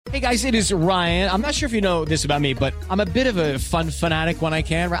Hey guys, it is Ryan. I'm not sure if you know this about me, but I'm a bit of a fun fanatic when I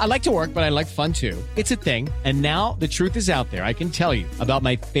can. I like to work, but I like fun too. It's a thing. And now the truth is out there. I can tell you about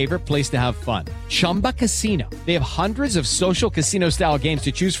my favorite place to have fun. Chumba Casino. They have hundreds of social casino style games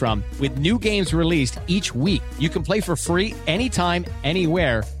to choose from with new games released each week. You can play for free anytime,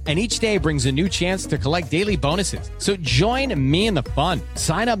 anywhere. And each day brings a new chance to collect daily bonuses. So join me in the fun.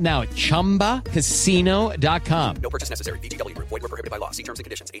 Sign up now at ChumbaCasino.com. No purchase necessary. VGW. Void where prohibited by law. See terms and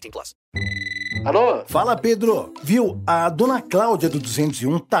conditions. 18+. Alô? Fala, Pedro. Viu, a dona Cláudia do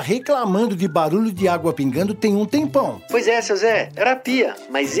 201 tá reclamando de barulho de água pingando tem um tempão. Pois é, seu Zé, era a pia,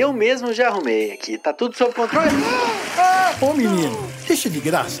 mas eu mesmo já arrumei aqui. Tá tudo sob controle? Ô menino, deixa de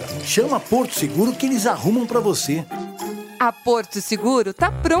graça. Chama Porto Seguro que eles arrumam pra você. A Porto Seguro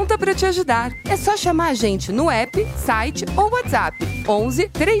tá pronta para te ajudar. É só chamar a gente no app, site ou WhatsApp. 11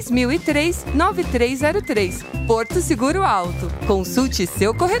 3003 9303. Porto Seguro Alto. Consulte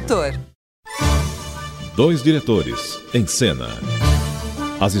seu corretor. Dois diretores em cena.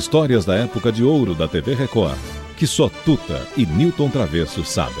 As histórias da época de ouro da TV Record, que só Tuta e Newton Travesso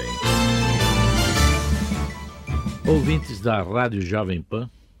sabem. Ouvintes da Rádio Jovem Pan,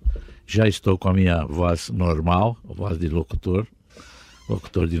 já estou com a minha voz normal, voz de locutor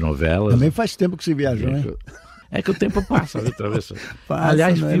de novelas. Também faz tempo que você viajou, hein? É que o tempo passa, viu, Travesso?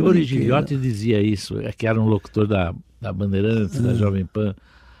 Aliás, Fiore Giliotti dizia isso, que era um locutor da Bandeirantes, da Jovem Pan.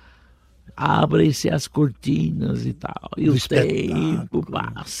 Abrem-se as cortinas e tal, e o tempo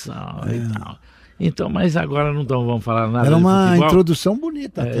passa e tal. Então, mas agora não vamos falar nada. Era uma de futebol. Introdução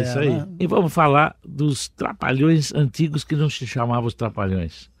bonita até. Isso aí. Né? E vamos falar dos trapalhões antigos que não se chamavam os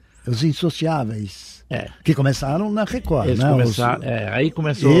trapalhões. Os Insociáveis. Que começaram na Record, eles né? Começaram, aí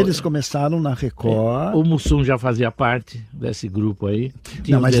começou. Eles começaram na Record. O Mussum já fazia parte desse grupo aí.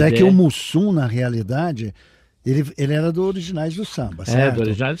 Não, mas é que o Mussum, na realidade, ele era do Originais do Samba, certo? Do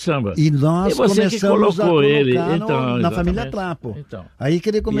Originais do Samba. E nós começamos a colocar ele na família Trapo. Então. Aí que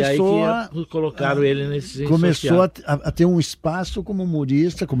ele começou colocaram ele nesse começou a ter um espaço como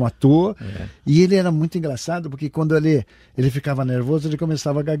humorista, como ator. E ele era muito engraçado, porque quando ele ficava nervoso, ele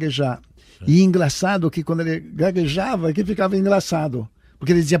começava a gaguejar. E engraçado que quando ele gaguejava, que ficava engraçado.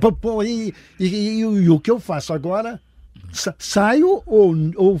 Porque ele dizia, pô, e o que eu faço agora? Saio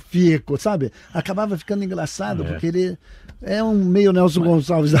ou fico, sabe? Acabava ficando engraçado, porque ele é um meio Nelson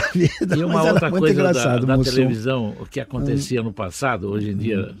Gonçalves da vida. E uma outra coisa da televisão, o que acontecia no passado, hoje em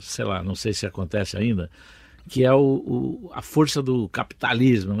dia, sei lá, não sei se acontece ainda, que é a força do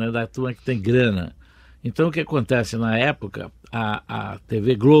capitalismo, né? Da turma que tem grana. Então o que acontece na época, a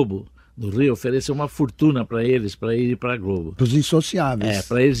TV Globo do Rio ofereceu uma fortuna para eles, para irem para a Globo. Para os Insociáveis.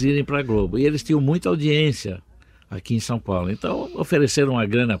 Para eles irem para a Globo. E eles tinham muita audiência aqui em São Paulo. Então ofereceram uma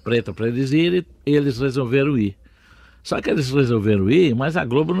grana preta para eles irem e eles resolveram ir. Só que eles resolveram ir, mas a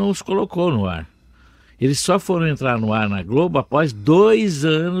Globo não os colocou no ar. Eles só foram entrar no ar na Globo após 2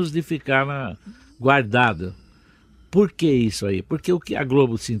 anos de ficar guardado. Por que isso aí? Porque o que a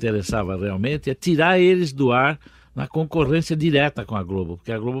Globo se interessava realmente é tirar eles do ar na concorrência direta com a Globo,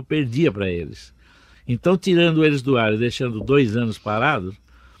 porque a Globo perdia para eles. Então, tirando eles do ar e deixando 2 anos parados,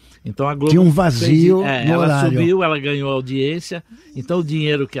 então a Globo tinha um vazio no ela horário. Subiu, ela ganhou audiência, então o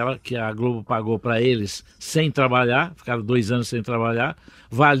dinheiro que a Globo pagou para eles sem trabalhar, ficaram 2 anos sem trabalhar,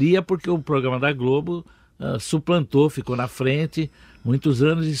 valia porque o programa da Globo suplantou, ficou na frente muitos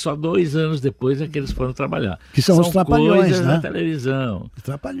anos e só 2 anos depois é que eles foram trabalhar. Que são os Trapalhões, coisas né? da televisão.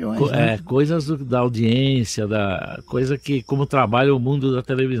 Trapalhões, né? Coisas da audiência, coisa que como trabalha o mundo da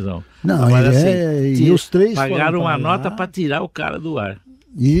televisão. Não, agora, e os 3 pagaram uma nota para tirar o cara do ar.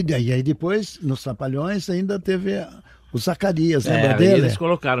 E aí depois, nos Trapalhões, ainda teve o Zacarias, lembra dele? Eles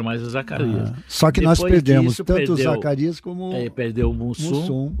colocaram mais o Zacarias. Só que depois nós perdemos disso, tanto o Zacarias como perdeu o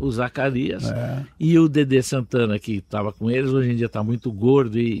Mussum, o Zacarias e o Dedê Santana, que estava com eles, hoje em dia está muito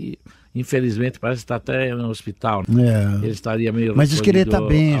gordo e infelizmente parece que está até no hospital. Ele estaria meio mas diz que ele está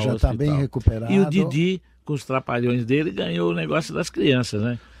bem, já está bem recuperado. E o Didi, com os Trapalhões dele, ganhou o negócio das crianças,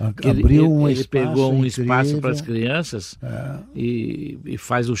 né? Ele pegou um espaço para as crianças e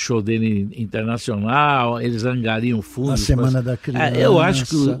faz o show dele internacional, eles angariam fundos. A Semana da Criança. Eu acho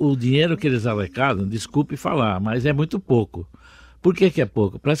que o dinheiro que eles arrecadam, desculpe falar, mas é muito pouco. Por que é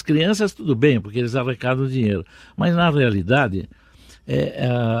pouco? Para as crianças tudo bem, porque eles arrecadam dinheiro. Mas na realidade,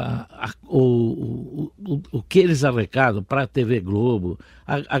 o que eles arrecadam para a TV Globo,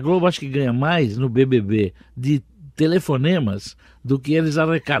 a Globo acho que ganha mais no BBB de telefonemas do que eles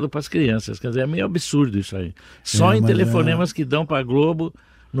arrecadam para as crianças. Quer dizer, é meio absurdo isso aí. Só em telefonemas que dão para a Globo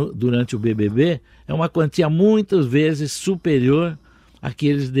durante o BBB é uma quantia muitas vezes superior a que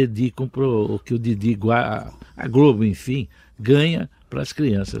eles dedicam para o que o Didi, a Globo, enfim, ganha para as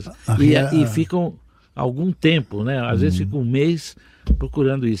crianças. E ficam algum tempo, né? Às vezes ficam um mês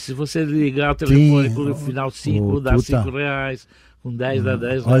procurando isso. Se você ligar o telefone com o final 5, dá R$5, com 10 dá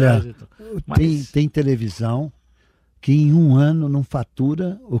R$10. Olha, então. Mas tem televisão que em um ano não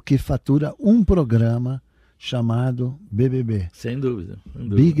fatura o que fatura um programa chamado BBB. Sem dúvida.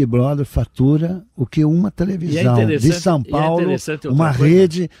 Big Brother fatura o que uma televisão de São Paulo, uma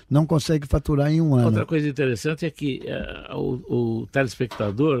rede, não consegue faturar em um ano. Outra coisa interessante é que o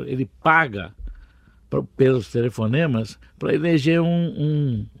telespectador, ele paga pelos telefonemas para eleger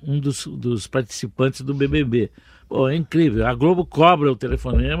um dos participantes do BBB. Pô, é incrível. A Globo cobra o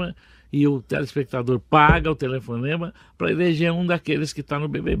telefonema e o telespectador paga o telefonema para eleger um daqueles que está no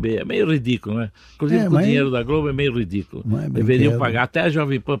BBB. É meio ridículo, né? Inclusive com o dinheiro da Globo é meio ridículo. Deveriam pagar. Até a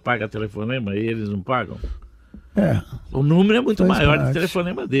Jovem Pan paga telefonema e eles não pagam. O número é muito maior de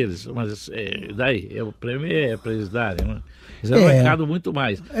telefonema deles, mas daí, o prêmio é para eles darem, né? Eles arrecadam muito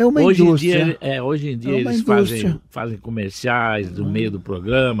mais. É uma indústria. Hoje em dia eles fazem comerciais no meio do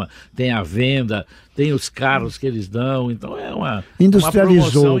programa, tem a venda, tem os carros que eles dão, então é uma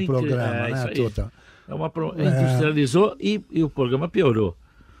industrializou o programa, né? Industrializou e o programa piorou.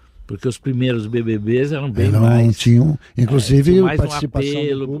 Porque os primeiros BBBs eram bem mais... Tinham, inclusive, mais a participação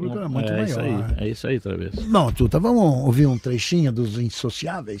apelo, do público era muito maior. É isso aí, talvez. Bom, Tuta, vamos ouvir um trechinho dos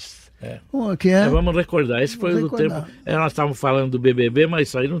Insociáveis? Vamos recordar, esse foi do tempo... nós estávamos falando do BBB, mas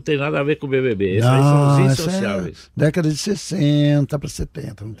isso aí não tem nada a ver com o BBB. Esses aí são os Insociáveis. Década de 60 para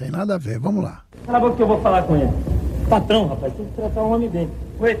 70, não tem nada a ver. Vamos lá. Cala a boca que eu vou falar com ele. Patrão, rapaz, tem que tratar o homem bem.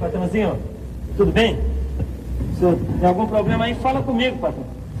 Oi, patrãozinho, tudo bem? Se tem algum problema aí, fala comigo,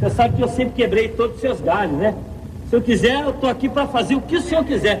 patrão. Você sabe que eu sempre quebrei todos os seus galhos, né? Se eu quiser, eu tô aqui para fazer o que o senhor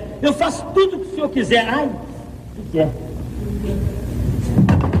quiser. Eu faço tudo o que o senhor quiser. Ai, o que é?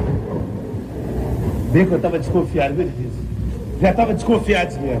 Bem que eu tava desconfiado, viu, disso? Já tava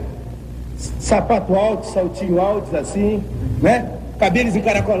desconfiado mesmo. Sapato alto, saltinho alto, assim, né? Cabelos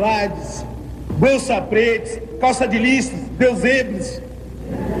encaracolados, bolsa preta, calça de listra, deusebles.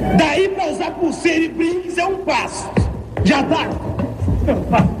 Daí para usar pulseira e brinques é um passo. Já dá. Eu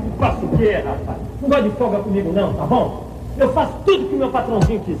faço o quê, rapaz? Não gosta de folga comigo não, tá bom? Eu faço tudo que o meu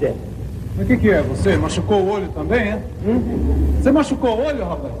patrãozinho quiser. Mas o que é? Você machucou o olho também, é? Você machucou o olho,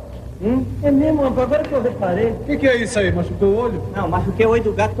 rapaz? É mesmo, agora que eu reparei. O que é isso aí? Machucou o olho? Não, machuquei o olho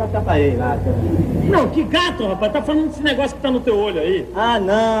do gato que eu atrapalhei lá. Não, que gato, rapaz? Tá falando desse negócio que tá no teu olho aí. Ah,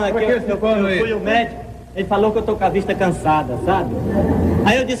 não, é que eu fui o médico. Ele falou que eu tô com a vista cansada, sabe?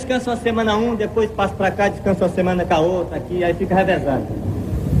 Aí eu descanso uma semana depois passo pra cá, descanso uma semana com a outra aqui, aí fica revezando.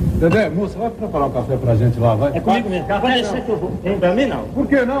 Dedé, moça, vai preparar um café pra gente lá, vai? É comigo mesmo. Café pode deixar que eu vou. Hein, pra mim não. Por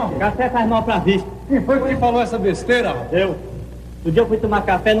que não? Café faz mal pra vista. Quem foi que falou essa besteira, rapaz? Eu. No dia eu fui tomar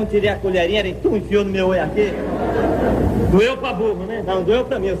café, não tirei a colherinha, ele enfiou no meu olho aqui. Doeu pra burro, né? Não, doeu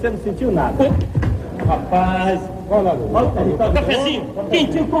pra mim, você não sentiu nada. Rapaz. Olha lá, olha o cafezinho,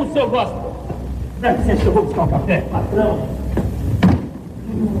 quentinho como o senhor gosta. Dá licença que eu vou buscar um café, patrão.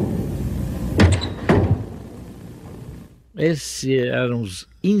 Esses eram os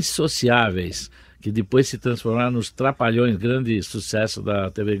Insociáveis, que depois se transformaram nos Trapalhões, grande sucesso da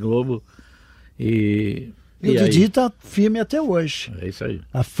TV Globo. E o Didi está firme até hoje. É isso aí.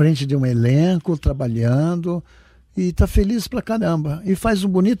 À frente de um elenco, trabalhando, e está feliz pra caramba. E faz um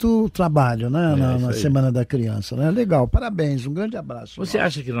bonito trabalho, né, na Semana da Criança. Né? Legal, parabéns, um grande abraço. Você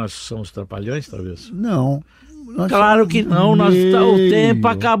acha que nós somos Trapalhões, talvez? Não. Claro que não, o tempo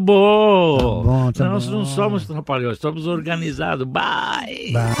acabou. Nós não somos Trapalhões, somos organizados.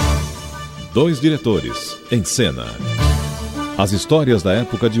 Bye! Dois diretores em cena. As histórias da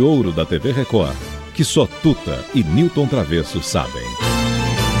época de ouro da TV Record, que só Tuta e Nilton Travesso sabem.